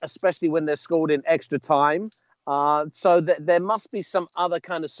 especially when they're scored in extra time. So there must be some other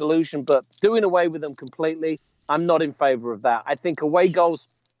kind of solution, but doing away with them completely, I'm not in favor of that. I think away goals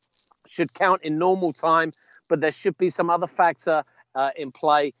should count in normal time, but there should be some other factor in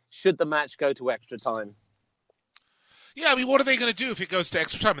play should the match go to extra time. Yeah, I mean, what are they going to do if it goes to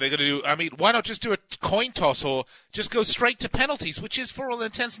extra time? Are they going to do, I mean, why not just do a coin toss or just go straight to penalties, which is, for all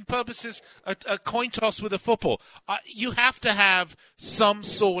intents and purposes, a coin toss with a football? You have to have some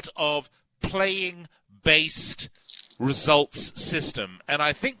sort of playing-based results system. And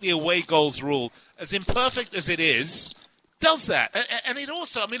I think the away goals rule, as imperfect as it is, does that. And it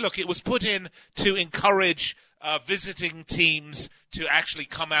also, I mean, look, it was put in to encourage visiting teams to actually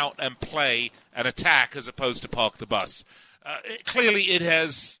come out and play and attack as opposed to park the bus. Clearly it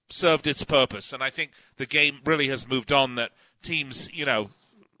has served its purpose, and I think the game really has moved on that teams, you know,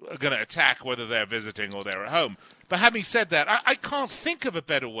 are going to attack whether they're visiting or they're at home. But having said that, I can't think of a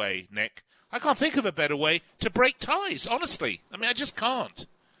better way, Nick. I can't think of a better way to break ties, honestly. I mean, I just can't.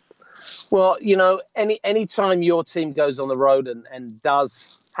 Well, you know, any time your team goes on the road and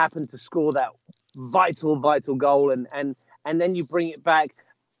does happen to score that vital goal and then you bring it back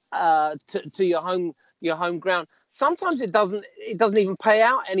to your home ground, sometimes it doesn't even pay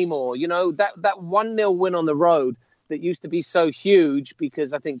out anymore. You know, that 1-0 win on the road that used to be so huge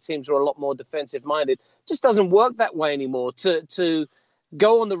because I think teams are a lot more defensive minded just doesn't work that way anymore. To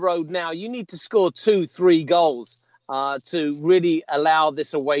go on the road now, you need to score 2-3 goals to really allow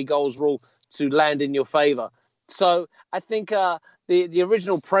this away goals rule to land in your favor. So I think the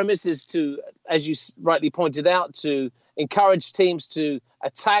original premise is to, as you rightly pointed out, to encourage teams to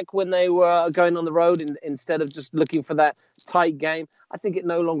attack when they were going on the road instead of just looking for that tight game. I think it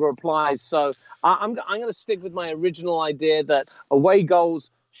no longer applies. So I'm going to stick with my original idea that away goals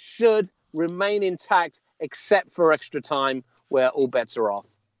should remain intact except for extra time where all bets are off.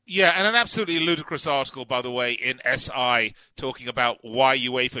 Yeah, and an absolutely ludicrous article, by the way, in SI talking about why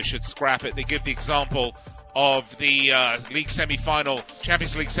UEFA should scrap it. They give the example of the league semi-final,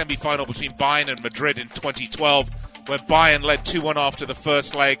 Champions League semi-final between Bayern and Madrid in 2012, where Bayern led 2-1 after the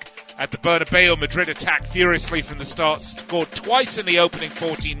first leg. At the Bernabeu, Madrid attacked furiously from the start, scored twice in the opening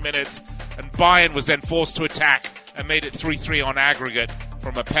 14 minutes, and Bayern was then forced to attack and made it 3-3 on aggregate.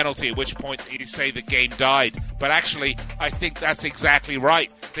 from a penalty, at which point you say the game died. But actually, I think that's exactly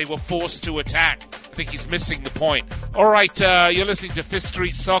right. They were forced to attack. I think he's missing the point. All right, you're listening to Fifth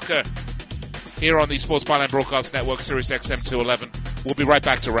Street Soccer here on the Sports Byline Broadcast Network, Sirius XM 211. We'll be right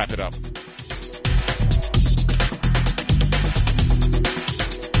back to wrap it up.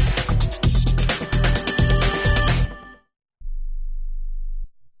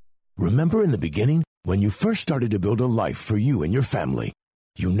 Remember in the beginning, when you first started to build a life for you and your family,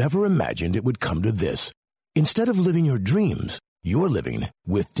 you never imagined it would come to this. Instead of living your dreams, you're living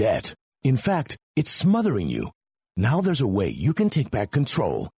with debt. In fact, it's smothering you. Now there's a way you can take back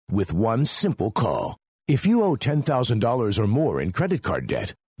control with one simple call. If you owe $10,000 or more in credit card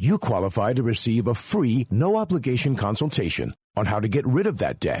debt, you qualify to receive a free, no-obligation consultation on how to get rid of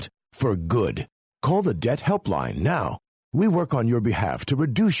that debt for good. Call the Debt Helpline now. We work on your behalf to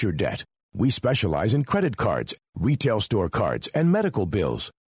reduce your debt. We specialize in credit cards, retail store cards, and medical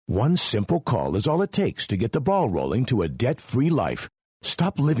bills. One simple call is all it takes to get the ball rolling to a debt-free life.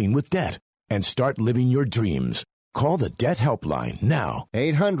 Stop living with debt and start living your dreams. Call the Debt Helpline now.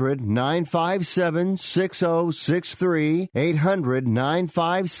 800-957-6063.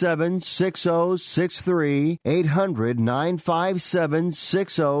 800-957-6063.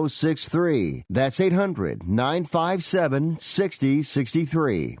 800-957-6063. That's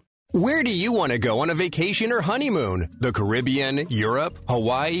 800-957-6063. Where do you want to go on a vacation or honeymoon? The Caribbean, Europe,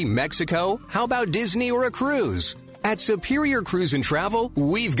 Hawaii, Mexico? How about Disney or a cruise? At Superior Cruise and Travel,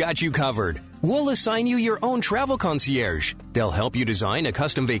 we've got you covered. We'll assign you your own travel concierge. They'll help you design a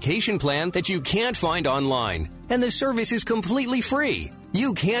custom vacation plan that you can't find online. And the service is completely free.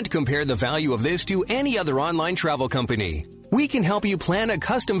 You can't compare the value of this to any other online travel company. We can help you plan a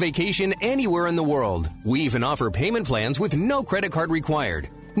custom vacation anywhere in the world. We even offer payment plans with no credit card required.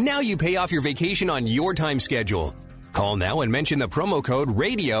 Now you pay off your vacation on your time schedule. Call now and mention the promo code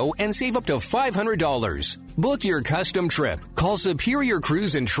RADIO and save up to $500. Book your custom trip. Call Superior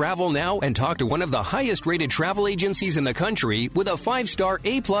Cruise and Travel now and talk to one of the highest rated travel agencies in the country with a 5-star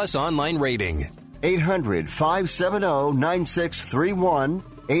A+ online rating. 800-570-9631.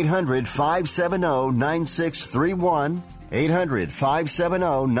 800-570-9631.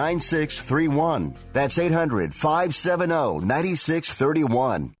 800-570-9631. That's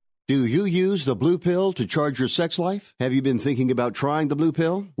 800-570-9631. Do you use the Blue Pill to charge your sex life? Have you been thinking about trying the Blue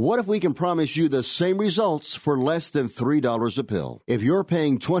Pill? What if we can promise you the same results for less than $3 a pill? If you're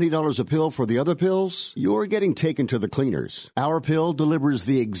paying $20 a pill for the other pills, you're getting taken to the cleaners. Our pill delivers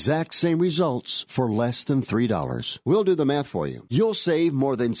the exact same results for less than $3. We'll do the math for you. You'll save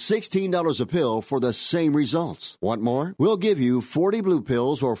more than $16 a pill for the same results. Want more? We'll give you 40 blue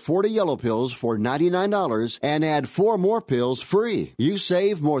pills or 40 yellow pills for $99 and add 4 more pills free. You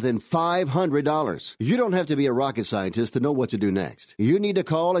save more than $500. You don't have to be a rocket scientist to know what to do next. You need to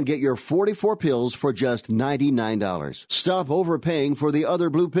call and get your 44 pills for just $99. Stop overpaying for the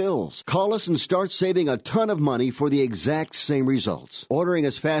other blue pills. Call us and start saving a ton of money for the exact same results. Ordering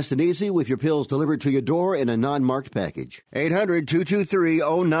is fast and easy with your pills delivered to your door in a non-marked package.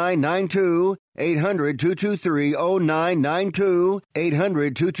 800-223-0992. 800-223-0992.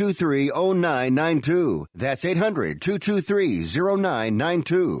 800-223-0992. That's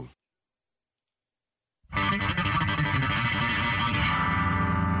 800-223-0992.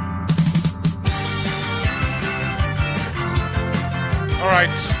 All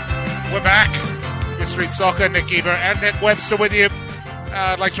right, we're back. Fifth Street Soccer, Nick Geber and Nick Webster with you.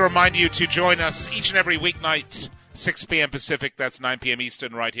 I'd like to remind you to join us each and every weeknight, 6 p.m. Pacific, that's 9 p.m.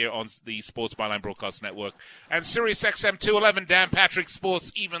 Eastern, right here on the Sports Byline Broadcast Network. And Sirius XM 211, Dan Patrick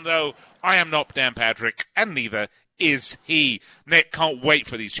Sports, even though I am not Dan Patrick, and neither is he. Nick, can't wait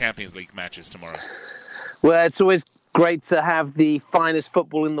for these Champions League matches tomorrow. Well, it's always great to have the finest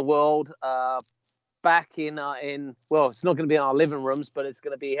football in the world back in well, it's not going to be in our living rooms, but it's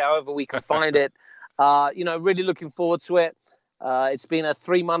going to be however we can find it. Really looking forward to it. It's been a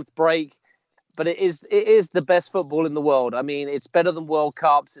 3-month break, but it is the best football in the world. I mean, it's better than World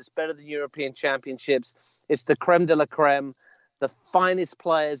Cups. It's better than European Championships. It's the creme de la creme, the finest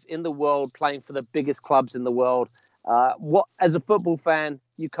players in the world playing for the biggest clubs in the world. As a football fan,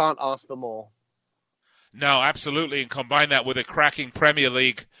 you can't ask for more. No, absolutely. And combine that with a cracking Premier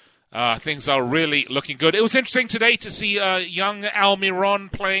League, things are really looking good. It was interesting today to see young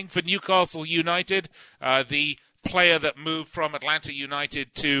Almiron playing for Newcastle United, the player that moved from Atlanta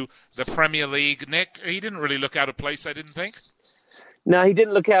United to the Premier League. Nick, he didn't really look out of place, I didn't think. No, he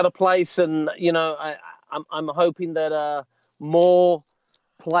didn't look out of place. And, I'm hoping that more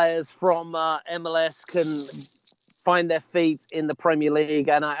players from MLS can find their feet in the Premier League.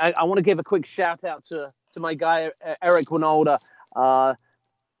 And I want to give a quick shout out to my guy, Eric Winalda.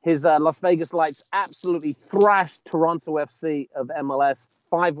 His Las Vegas Lights absolutely thrashed Toronto FC of MLS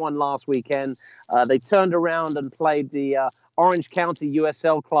 5-1 last weekend. They turned around and played the Orange County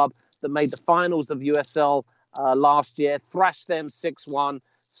USL club that made the finals of USL last year, thrashed them 6-1.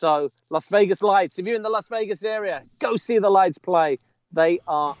 So Las Vegas Lights, if you're in the Las Vegas area, go see the Lights play. They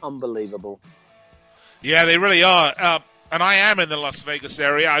are unbelievable. Yeah, they really are. And I am in the Las Vegas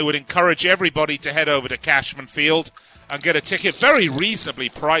area. I would encourage everybody to head over to Cashman Field and get a ticket. Very reasonably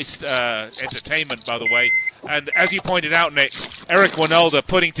priced entertainment, by the way. And as you pointed out, Nick, Eric Wynalda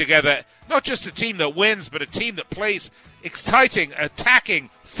putting together not just a team that wins, but a team that plays exciting, attacking,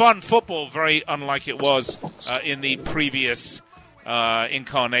 fun football, very unlike it was in the previous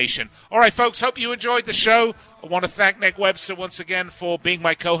incarnation. All right, folks, hope you enjoyed the show. I want to thank Nick Webster once again for being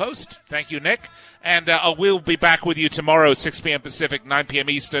my co-host. Thank you, Nick. And we'll be back with you tomorrow, 6 p.m. Pacific, 9 p.m.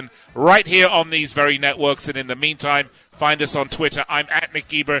 Eastern, right here on these very networks. And in the meantime, find us on Twitter. I'm at Nick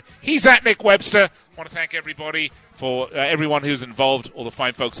Geber. He's at Nick Webster. I want to thank everybody for everyone who's involved, all the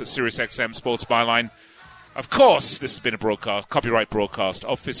fine folks at SiriusXM Sports Byline. Of course, this has been a copyright broadcast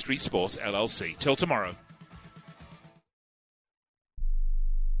of Fifth Street Sports, LLC. Till tomorrow.